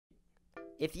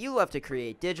If you love to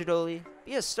create digitally,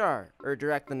 be a star, or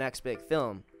direct the next big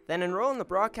film, then enroll in the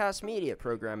Broadcast Media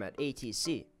program at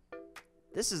ATC.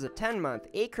 This is a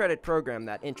 10-month, 8-credit program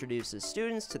that introduces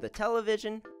students to the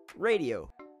television,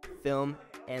 radio, film,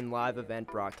 and live event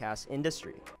broadcast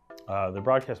industry. The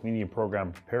Broadcast Media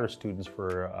program prepares students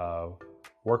for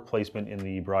work placement in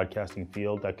the broadcasting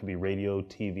field. That could be radio,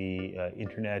 TV,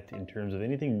 internet, in terms of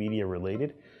anything media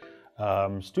related.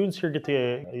 Students here get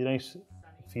a nice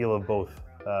feel of both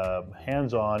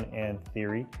hands-on and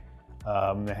theory.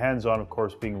 The hands-on, of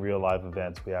course, being real live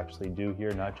events. We actually do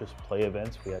here not just play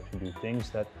events, we actually do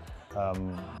things that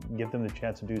give them the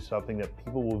chance to do something that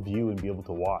people will view and be able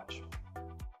to watch.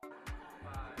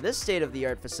 This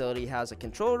state-of-the-art facility has a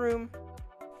control room,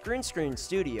 green screen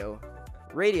studio,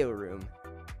 radio room,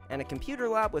 and a computer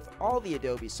lab with all the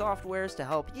Adobe softwares to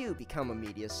help you become a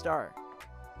media star.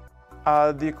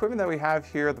 The equipment that we have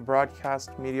here at the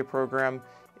Broadcast Media program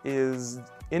is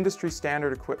industry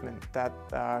standard equipment that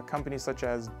companies such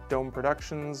as Dome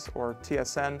Productions or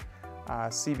TSN,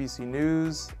 CBC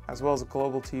News, as well as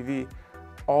Global TV,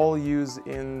 all use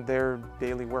in their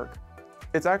daily work.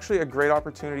 It's actually a great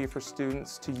opportunity for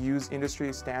students to use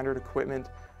industry standard equipment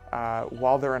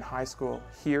while they're in high school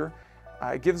here.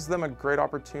 It gives them a great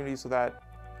opportunity so that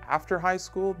after high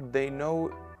school, they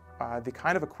know the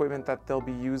kind of equipment that they'll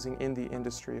be using in the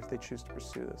industry if they choose to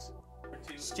pursue this.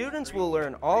 Students will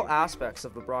learn all aspects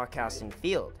of the broadcasting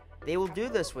field. They will do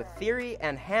this with theory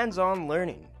and hands-on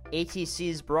learning.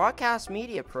 ATC's Broadcast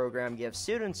Media program gives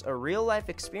students a real-life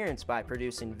experience by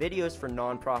producing videos for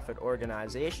non-profit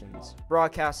organizations,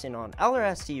 broadcasting on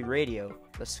LRSD Radio,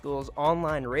 the school's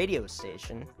online radio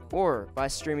station, or by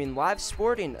streaming live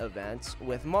sporting events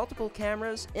with multiple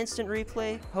cameras, instant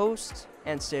replay, hosts,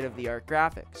 and state-of-the-art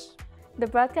graphics. The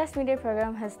Broadcast Media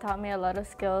program has taught me a lot of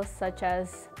skills such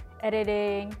as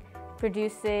editing,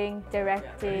 producing,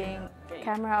 directing,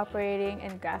 camera operating,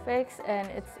 and graphics, and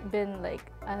it's been like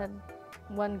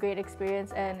one great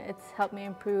experience, and it's helped me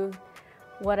improve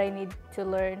what I need to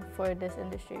learn for this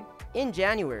industry. In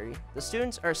January, the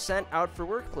students are sent out for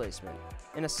work placement,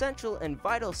 an essential and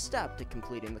vital step to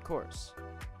completing the course.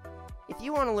 If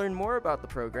you want to learn more about the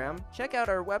program, check out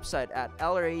our website at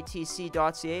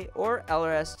lratc.ca or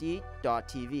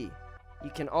LRSD.TV. You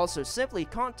can also simply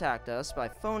contact us by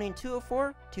phoning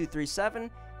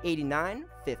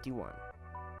 204-237-8951.